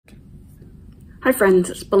Hi friends,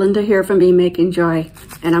 it's Belinda here from Be Making Joy,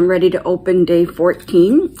 and I'm ready to open day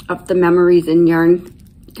 14 of the Memories in Yarn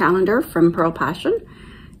calendar from Purl Passion.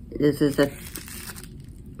 This is a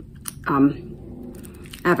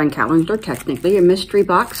advent calendar, technically, a mystery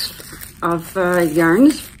box of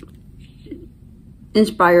yarns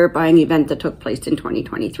inspired by an event that took place in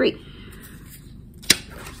 2023.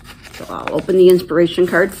 So I'll open the inspiration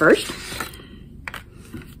card first.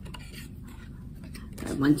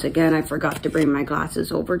 Once again, I forgot to bring my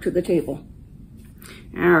glasses over to the table.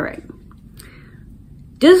 All right.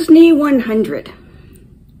 Disney 100.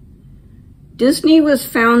 Disney was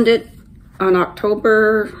founded on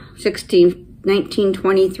October 16th,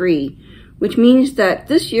 1923, which means that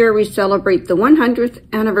this year we celebrate the 100th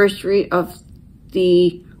anniversary of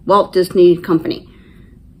the Walt Disney Company.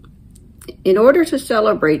 In order to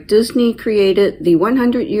celebrate, Disney created the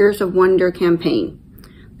 100 Years of Wonder campaign.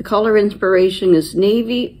 The color inspiration is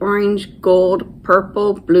navy, orange, gold,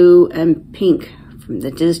 purple, blue, and pink from the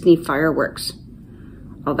Disney fireworks.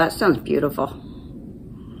 Oh, that sounds beautiful.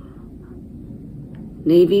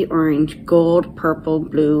 Navy, orange, gold, purple,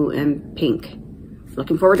 blue, and pink.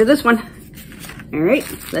 Looking forward to this one. All right,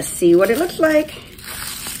 let's see what it looks like.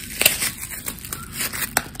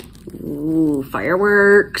 Ooh,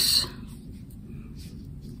 fireworks.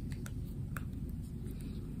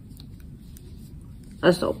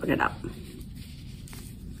 Let's open it up.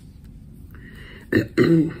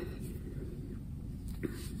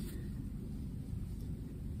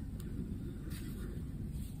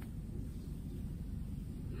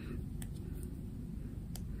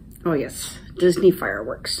 Oh yes, Disney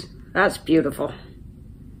fireworks. That's beautiful.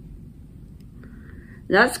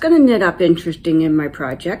 That's gonna knit up interesting in my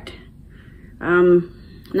project.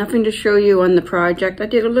 Nothing to show you on the project. I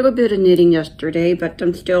did a little bit of knitting yesterday, but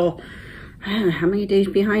I'm still, how many days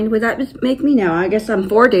behind would that make me now? I guess I'm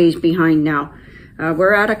 4 days behind now.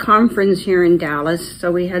 We're at a conference here in Dallas,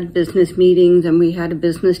 so we had business meetings and we had a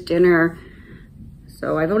business dinner.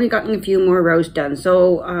 So I've only gotten a few more rows done.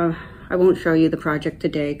 So I won't show you the project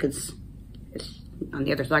today because it's on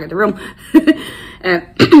the other side of the room.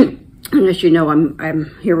 Unless you know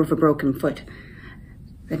I'm here with a broken foot.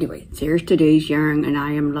 Anyway, here's today's yarn and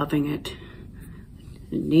I am loving it.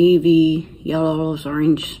 Navy, yellows,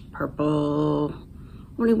 orange, purple,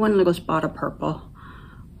 only one little spot of purple,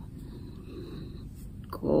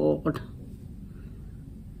 gold.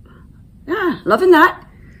 Yeah, loving that.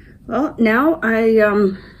 Well, now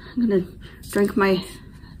I'm gonna drink my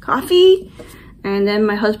coffee, and then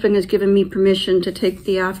my husband has given me permission to take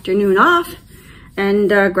the afternoon off and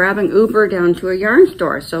grab an Uber down to a yarn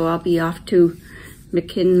store. So I'll be off to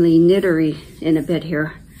McKinley Knittery in a bit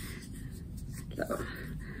here. So.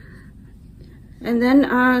 And then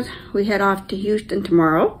we head off to Houston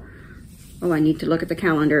tomorrow. Oh, I need to look at the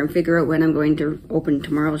calendar and figure out when I'm going to open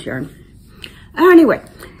tomorrow's yarn. Anyway,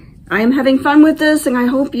 I am having fun with this and I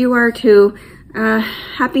hope you are too.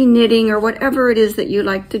 Happy knitting or whatever it is that you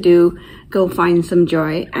like to do. Go find some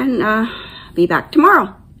joy and be back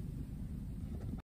tomorrow.